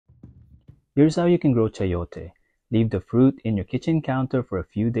Here's how you can grow chayote. Leave the fruit in your kitchen counter for a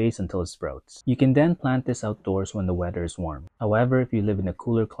few days until it sprouts. You can then plant this outdoors when the weather is warm. However, if you live in a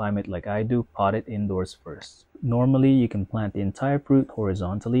cooler climate like I do, pot it indoors first. Normally, you can plant the entire fruit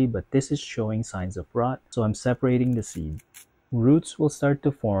horizontally, but this is showing signs of rot, so I'm separating the seed. Roots will start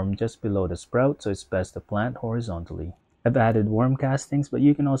to form just below the sprout, so it's best to plant horizontally. I've added worm castings, but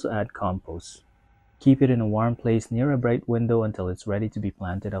you can also add compost. Keep it in a warm place near a bright window until it's ready to be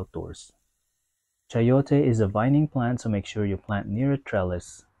planted outdoors. Chayote is a vining plant, so make sure you plant near a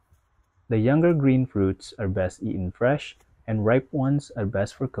trellis. The younger green fruits are best eaten fresh, and ripe ones are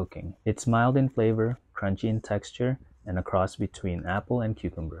best for cooking. It's mild in flavor, crunchy in texture, and a cross between apple and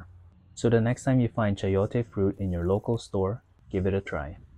cucumber. So the next time you find chayote fruit in your local store, give it a try.